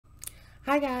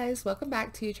Hi guys, welcome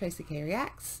back to Traci-K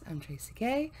Reacts. I'm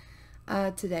Traci-K.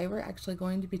 Today we're actually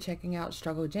going to be checking out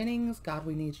Struggle Jennings, God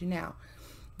We Need You Now.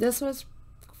 This was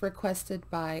requested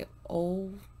by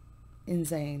Ol and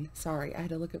Zane. Sorry, I had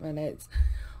to look at my notes.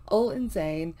 Ol and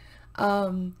Zane.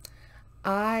 I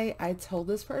told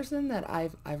this person that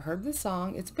I've heard this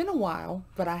song. It's been a while,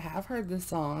 but I have heard this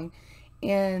song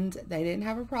and they didn't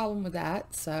have a problem with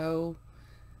that, so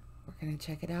we're gonna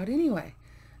check it out anyway.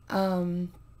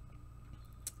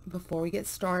 Before we get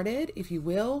started, if you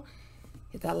will,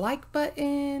 hit that like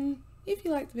button if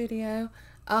you like the video.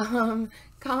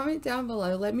 Comment down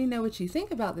below, let me know what you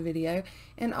think about the video,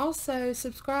 and also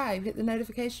subscribe, hit the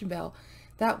notification bell.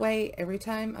 That way every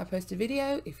time I post a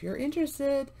video, if you're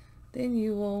interested, then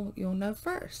you'll know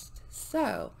first.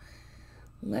 So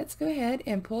let's go ahead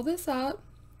and pull this up.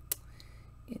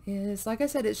 It is, like I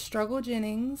said, it's Struggle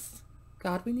Jennings,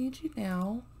 God We Need You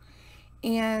Now.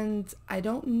 And I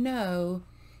don't know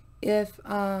if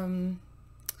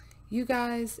you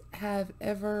guys have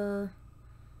ever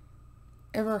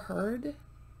heard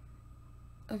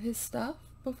of his stuff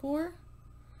before,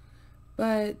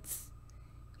 but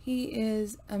he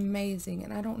is amazing.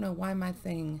 And I don't know why my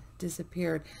thing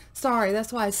disappeared. Sorry,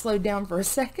 that's why I slowed down for a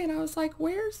second. I was like,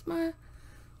 where's my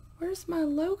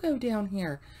logo down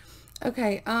here?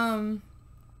 Okay,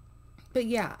 but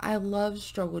yeah, I love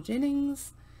Struggle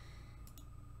Jennings.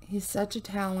 He's such a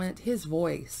talent. His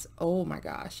voice, oh my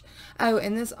gosh. Oh,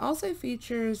 and this also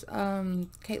features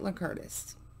Caitlin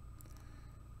Curtis.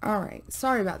 All right,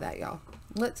 sorry about that, y'all.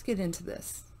 Let's get into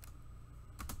this.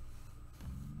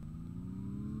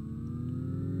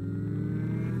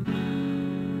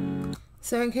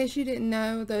 So in case you didn't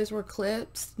know, those were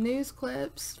clips, news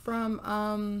clips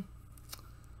from,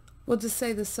 we'll just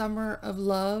say the Summer of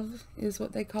Love is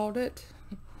what they called it.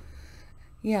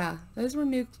 Yeah, those were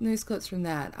news clips from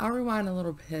that. I'll rewind a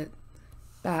little bit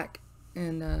back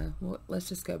and let's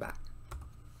just go back.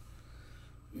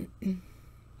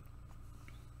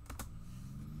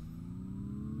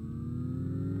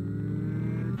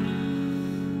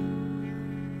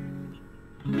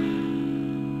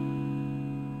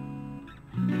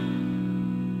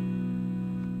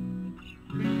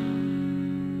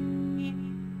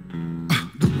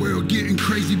 Getting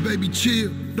crazy, baby,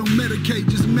 chill. Don't medicate,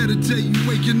 just meditate. You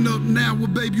waking up now, well,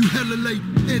 baby, you hella late.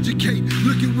 Educate,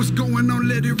 look at what's going on,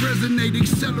 let it resonate,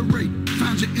 accelerate.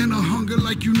 Find your inner hunger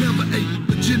like you never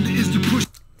ate. Agenda is to push.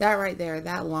 That right there,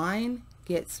 that line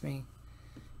gets me.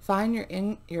 Find your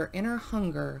inner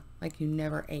hunger like you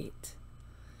never ate.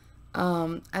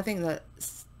 I think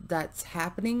that's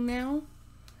happening now.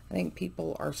 I think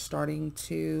people are starting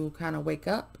to kind of wake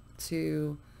up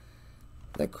to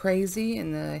the crazy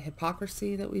and the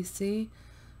hypocrisy that we see.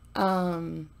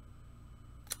 And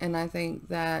I think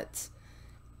that,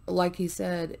 like he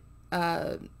said,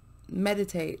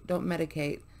 meditate, don't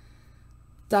medicate.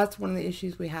 That's one of the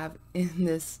issues we have in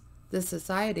this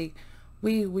society.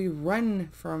 We run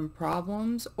from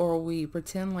problems, or we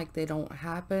pretend like they don't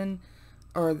happen,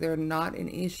 or they're not an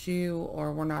issue,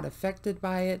 or we're not affected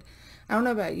by it. I don't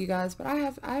know about you guys, but I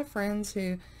have friends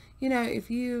who, you know,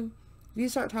 if you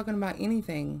start talking about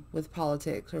anything with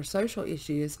politics or social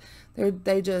issues,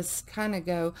 they just kind of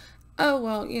go, oh,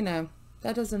 well, you know,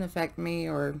 that doesn't affect me,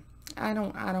 or I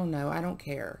don't know, I don't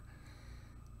care.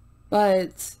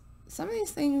 But some of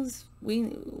these things we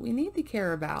need to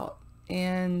care about.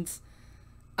 And,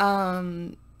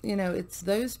 you know, it's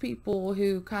those people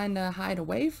who kind of hide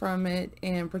away from it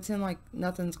and pretend like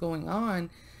nothing's going on.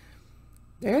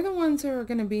 They're the ones who are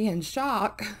going to be in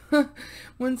shock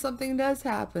when something does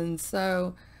happen.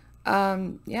 So,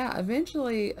 yeah,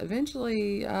 eventually,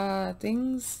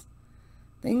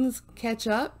 things catch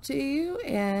up to you,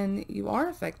 and you are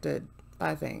affected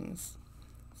by things.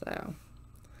 So.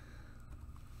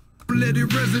 Let it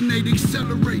resonate,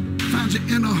 accelerate. Find your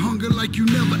inner hunger like you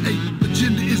never ate.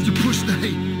 Agenda is to push the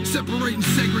hate, separate and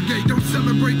segregate. Don't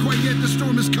celebrate quite yet, the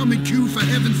storm is coming, Q, for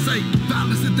heaven's sake.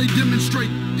 Violence that they demonstrate,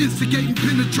 instigate and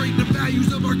penetrate. The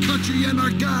values of our country and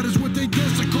our God is what they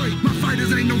desecrate. My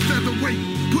fighters ain't no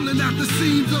featherweight, pulling out the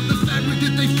seams of the fabric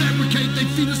that they fabricate. They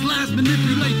feed us lies,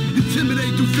 manipulate,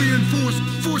 intimidate through fear and force,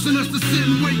 forcing us to sit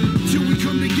and wait till we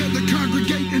come together,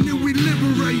 congregate, and then we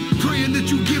liberate. Praying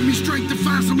that you give me strength to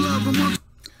find some love.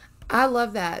 I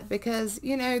love that, because,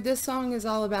 you know, this song is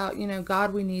all about, you know,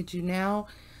 God, we need you now.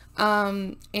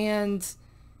 And,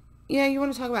 you know, you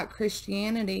want to talk about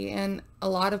Christianity, and a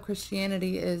lot of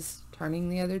Christianity is turning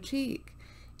the other cheek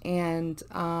and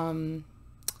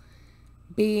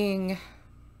being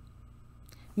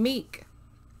meek,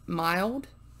 mild,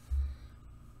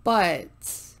 but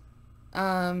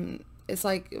it's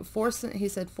like forcing, he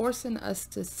said, forcing us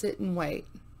to sit and wait.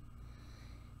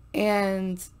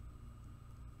 And,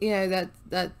 you know,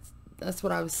 that's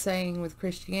what I was saying with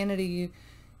Christianity.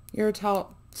 You're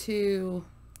taught to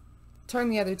turn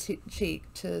the other cheek,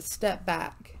 to step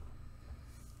back.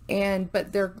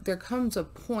 But there comes a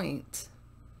point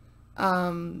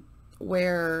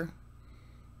where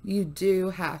you do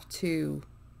have to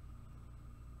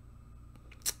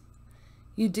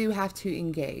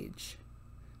engage.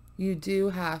 You do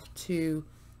have to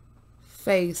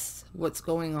face what's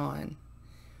going on.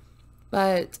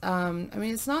 But I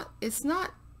mean, it's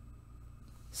not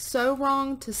so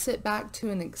wrong to sit back to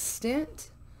an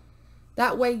extent.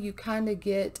 That way you kind of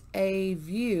get a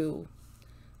view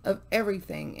of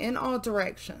everything in all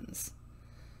directions.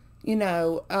 You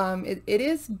know, it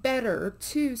is better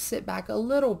to sit back a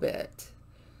little bit.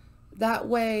 That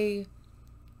way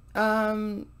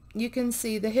you can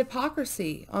see the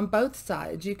hypocrisy on both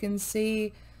sides. You can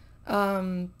see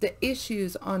the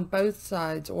issues on both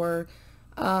sides, or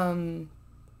and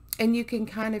you can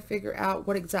kind of figure out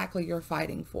what exactly you're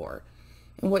fighting for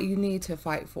and what you need to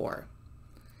fight for.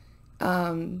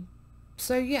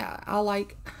 So yeah, I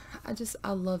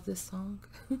love this song.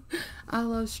 I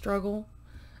love Struggle.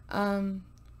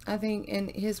 I think in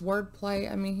his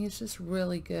wordplay, I mean, he's just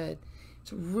really good.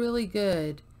 He's really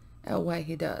good at what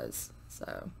he does.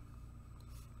 So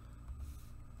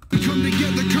we come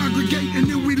together, congregate, and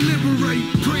then we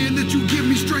liberate. Praying that you give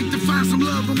me strength to find some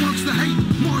love amongst the hate.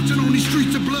 Marching on these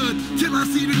streets of blood till I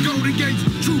see the golden gates.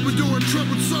 Troubadour and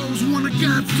troubled souls, one of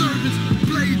God's servants.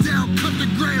 Blades out, cut the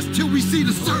grass till we see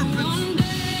the serpents. One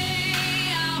day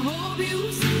I hope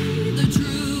you see the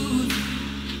truth.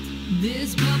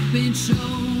 This puppet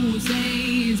show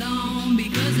stays on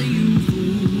because of you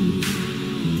fools.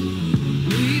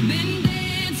 We've been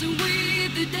dancing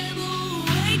with the devil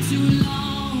way too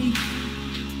long.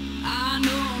 I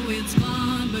know it's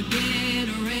fun, but get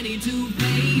ready to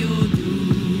pay your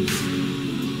dues.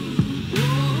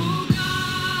 Oh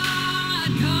God,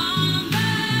 come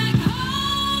back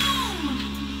home.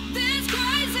 This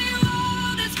crazy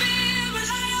world is filled with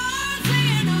liars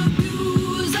and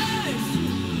abusers.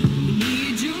 We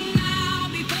need you now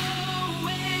before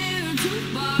we're too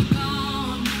far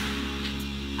gone.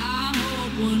 I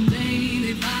hope one day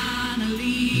they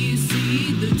finally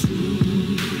see the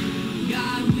truth.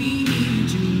 God, we need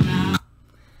you now.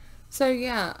 So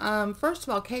yeah, first of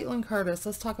all, Caitlin Curtis,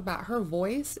 let's talk about her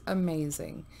voice.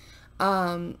 Amazing.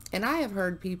 And I have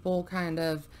heard people kind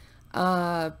of,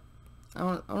 I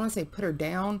don't want to say put her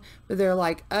down, but they're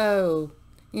like, oh,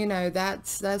 you know,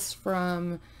 that's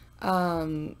from,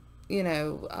 you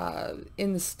know,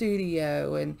 in the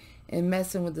studio and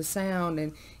messing with the sound,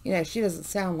 and, you know, she doesn't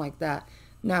sound like that.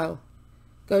 No,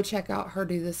 go check out her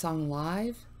do this song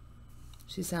live.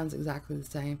 She sounds exactly the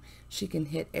same. She can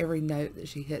hit every note that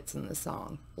she hits in the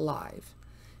song live.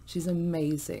 She's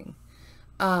amazing.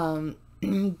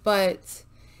 But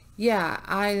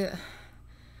yeah,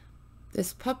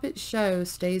 this puppet show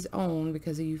stays on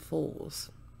because of you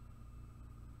fools.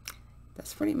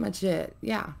 That's pretty much it.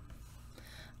 Yeah.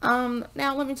 Now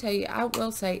let me tell you, I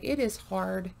will say it is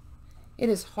hard. It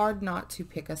is hard not to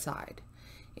pick a side.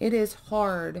 It is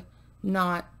hard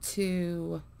not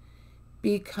to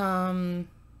become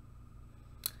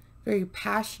very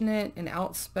passionate and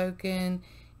outspoken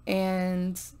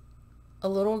and a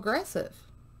little aggressive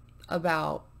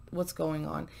about what's going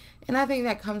on. And I think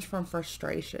that comes from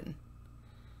frustration.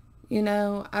 You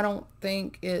know, I don't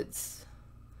think it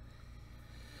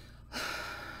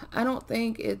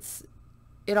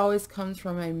always comes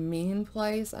from a mean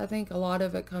place. I think a lot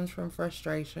of it comes from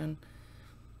frustration.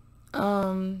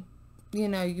 You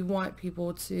know, you want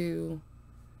people to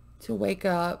wake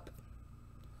up.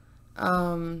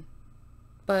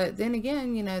 But then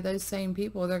again, you know, those same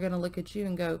people, they're going to look at you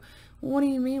and go, well, what do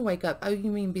you mean wake up? Oh,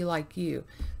 you mean be like you?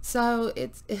 So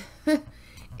it's,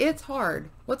 it's hard.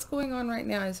 What's going on right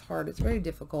now is hard. It's very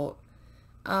difficult.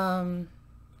 And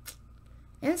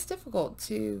it's difficult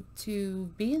to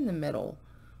be in the middle,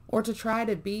 or to try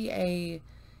to be a,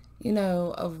 you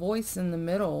know, a voice in the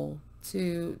middle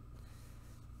to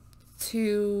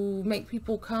make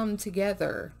people come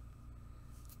together.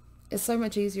 It's so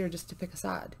much easier just to pick a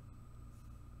side.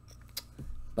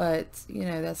 But, you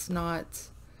know, it's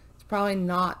probably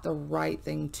not the right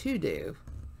thing to do.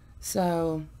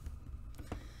 So,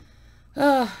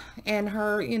 and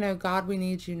her, you know, God, we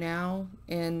need you now,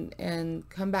 and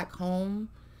come back home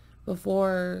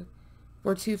before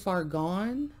we're too far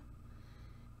gone.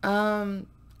 I'm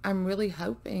really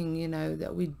hoping, you know,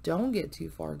 that we don't get too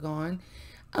far gone.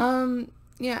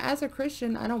 Yeah, as a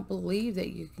Christian, I don't believe that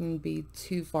you can be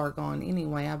too far gone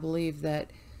anyway. I believe that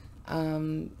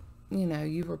You know,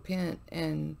 you repent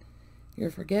and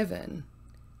you're forgiven.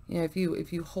 You know, if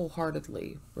you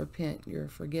wholeheartedly repent, you're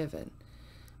forgiven.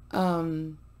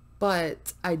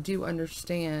 But I do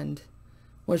understand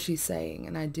what she's saying,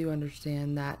 and I do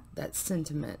understand that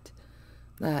sentiment,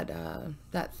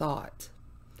 that thought.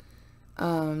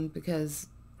 Because,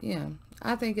 yeah,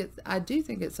 I do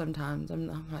think it sometimes.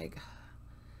 I'm like,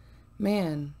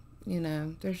 man, you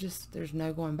know, there's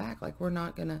no going back. Like,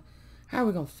 how are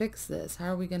we gonna fix this? How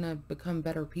are we gonna become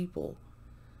better people?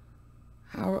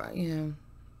 You know,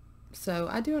 so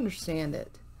I do understand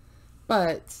it,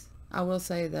 but I will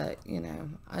say that, you know,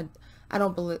 I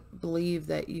don't believe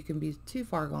that you can be too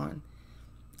far gone,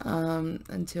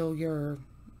 until you're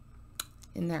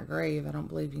in that grave. I don't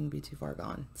believe you can be too far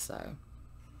gone. So,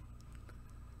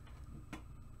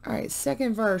 all right,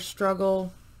 second verse,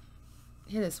 struggle.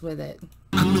 Hit us with it.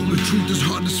 I know the truth is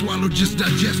hard to swallow, just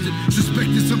digest it.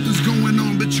 Suspected something's going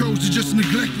on, but chose to just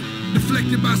neglect it.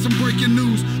 Deflected by some breaking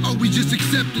news, all we just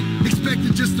accepted.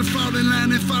 Expected just to fall in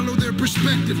line and follow their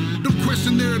perspective. Don't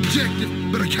question their objective,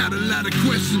 but I got a lot of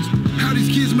questions. How these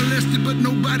kids molested, but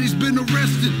nobody's been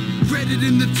arrested. Read it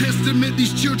in the testament,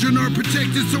 these children are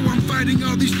protected. So I'm fighting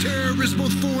all these terrorists,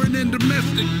 both foreign and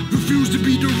domestic. Refuse to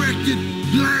be directed,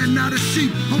 lying not a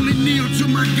sheep. Only kneel to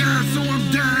my God, so I'm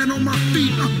dying on my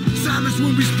feet. Silence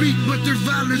when we speak, but there's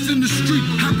violence in the street.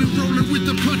 I've been rolling with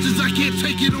the punches, I can't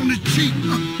take it on the cheek.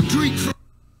 Drink from...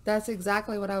 That's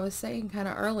exactly what I was saying kind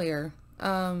of earlier.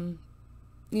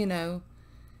 You know,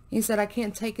 he said, I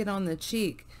can't take it on the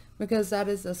cheek, because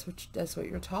that's what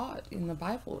you're taught in the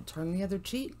Bible. Turn the other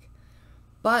cheek.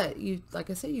 But you, like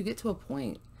I said, you get to a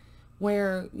point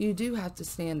where you do have to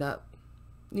stand up.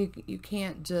 You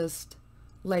can't just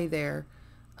lay there.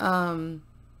 And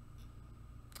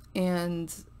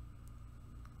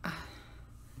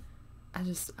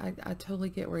I totally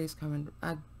get where he's coming.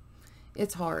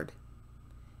 It's hard.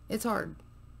 It's hard.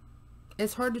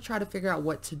 It's hard to try to figure out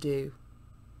what to do.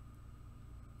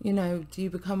 You know, do you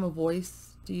become a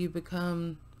voice? Do you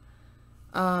become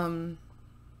a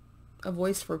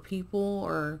voice for people,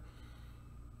 or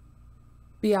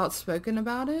be outspoken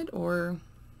about it? Or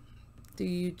do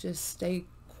you just stay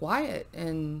quiet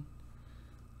and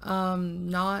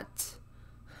not,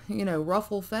 you know,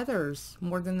 ruffle feathers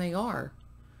more than they are?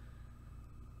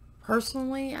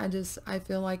 Personally, I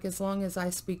feel like as long as I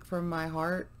speak from my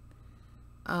heart,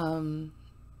 then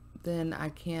I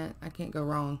can't go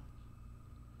wrong.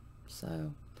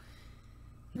 So,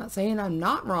 not saying I'm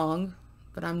not wrong,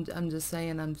 but I'm just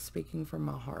saying I'm speaking from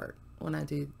my heart when I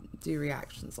do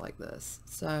reactions like this.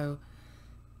 So,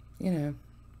 you know,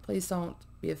 please don't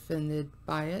be offended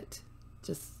by it.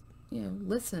 Just, you know,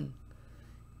 listen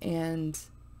and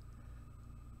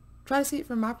try to see it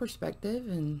from my perspective,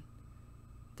 and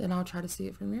then I'll try to see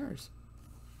it from yours.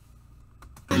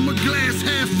 From a glass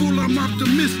half full, I'm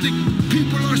optimistic.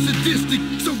 People are sadistic,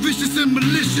 so vicious and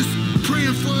malicious.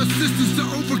 Praying for assistance to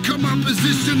overcome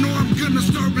opposition, or I'm gonna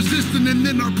start resisting, and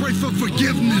then I'll pray for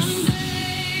forgiveness. One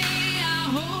day, I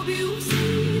hope you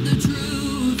see the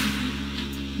truth.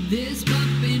 This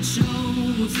puppet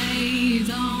show stays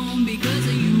on because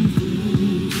of you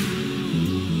fools.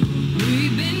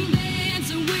 We've been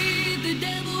dancing with the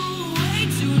devil way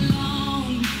too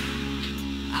long.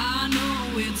 I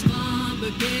know it's fun,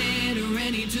 but get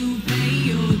ready to pay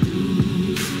your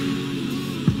dues.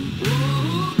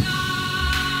 Oh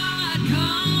God,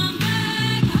 come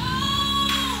back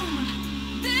home.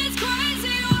 This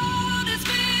crazy world is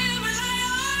filled with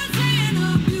liars and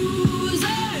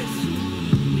abusers.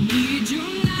 We need you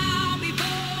now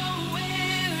before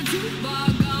we're too far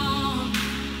gone.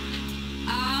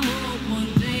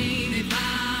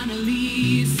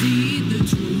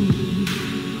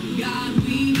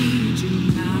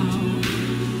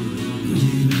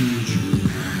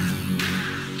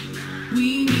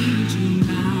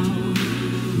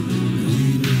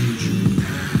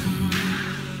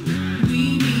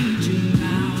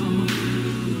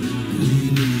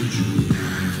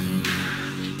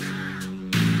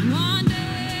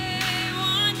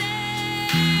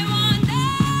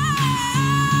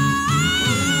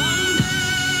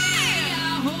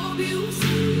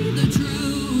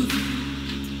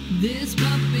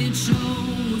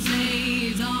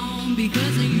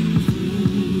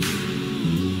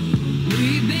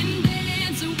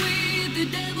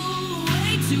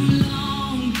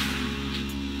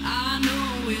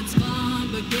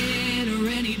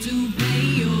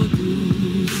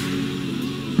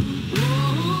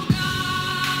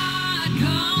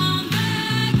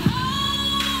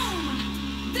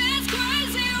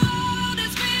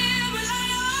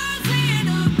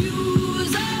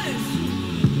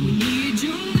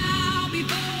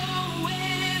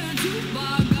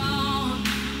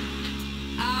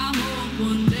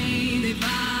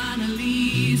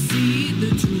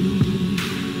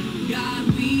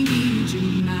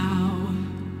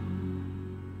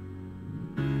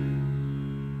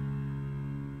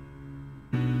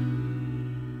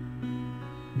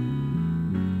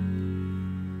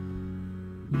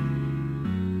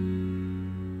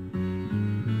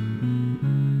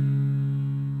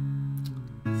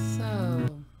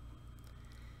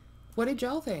 what did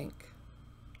y'all think?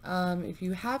 If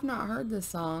you have not heard this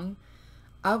song,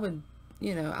 I would,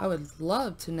 I would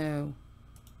love to know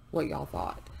what y'all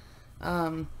thought.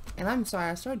 And I'm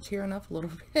sorry, I started tearing up a little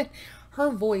bit.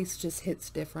 Her voice just hits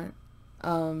different.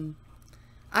 I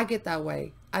get that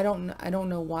way. I don't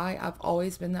know why. I've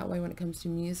always been that way when it comes to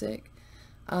music.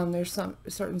 There's some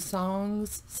certain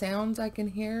sounds I can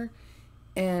hear,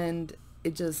 and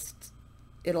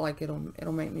it'll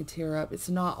make me tear up. It's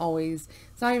not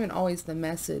even always the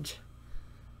message.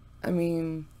 I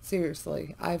mean,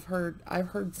 seriously, I've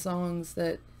heard songs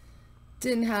that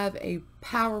didn't have a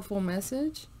powerful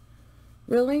message,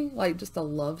 really, like just a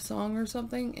love song or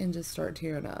something, and just start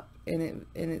tearing up. And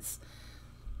it's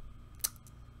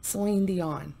Celine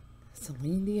Dion.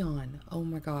 Oh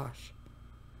my gosh.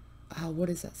 What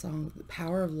is that song? The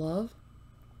Power of Love?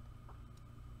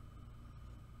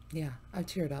 Yeah, I've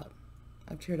teared up.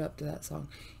 I've teared up to that song.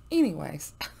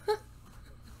 Anyways,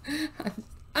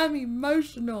 I'm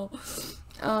emotional.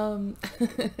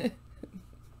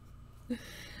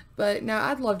 But now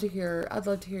I'd love to hear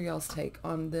y'all's take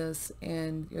on this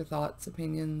and your thoughts,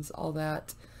 opinions, all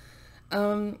that.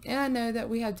 And I know that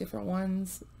we have different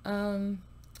ones. And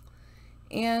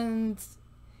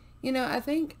I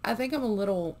think I'm a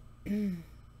little I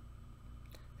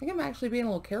think I'm actually being a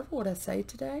little careful what I say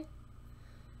today,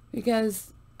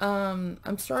 because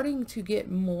I'm starting to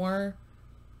get more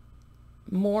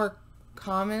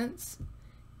comments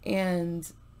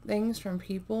and things from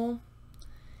people,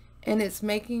 and it's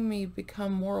making me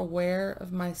become more aware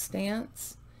of my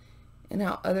stance and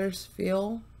how others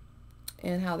feel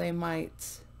and how they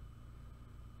might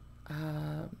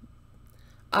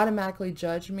automatically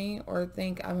judge me or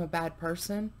think I'm a bad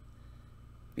person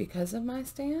because of my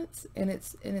stance. And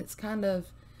it's kind of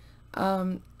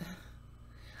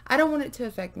I don't want it to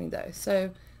affect me though,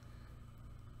 so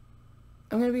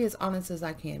I'm going to be as honest as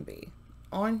I can be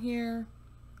on here,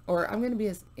 or I'm going to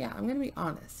be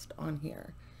honest on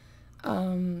here.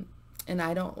 And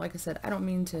I don't, like I said, I don't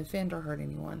mean to offend or hurt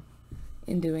anyone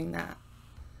in doing that.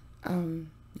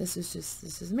 This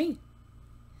is me.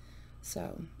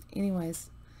 So anyways,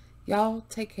 y'all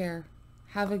take care.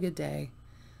 Have a good day.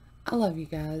 I love you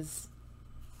guys.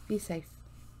 Be safe.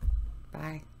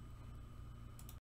 Bye.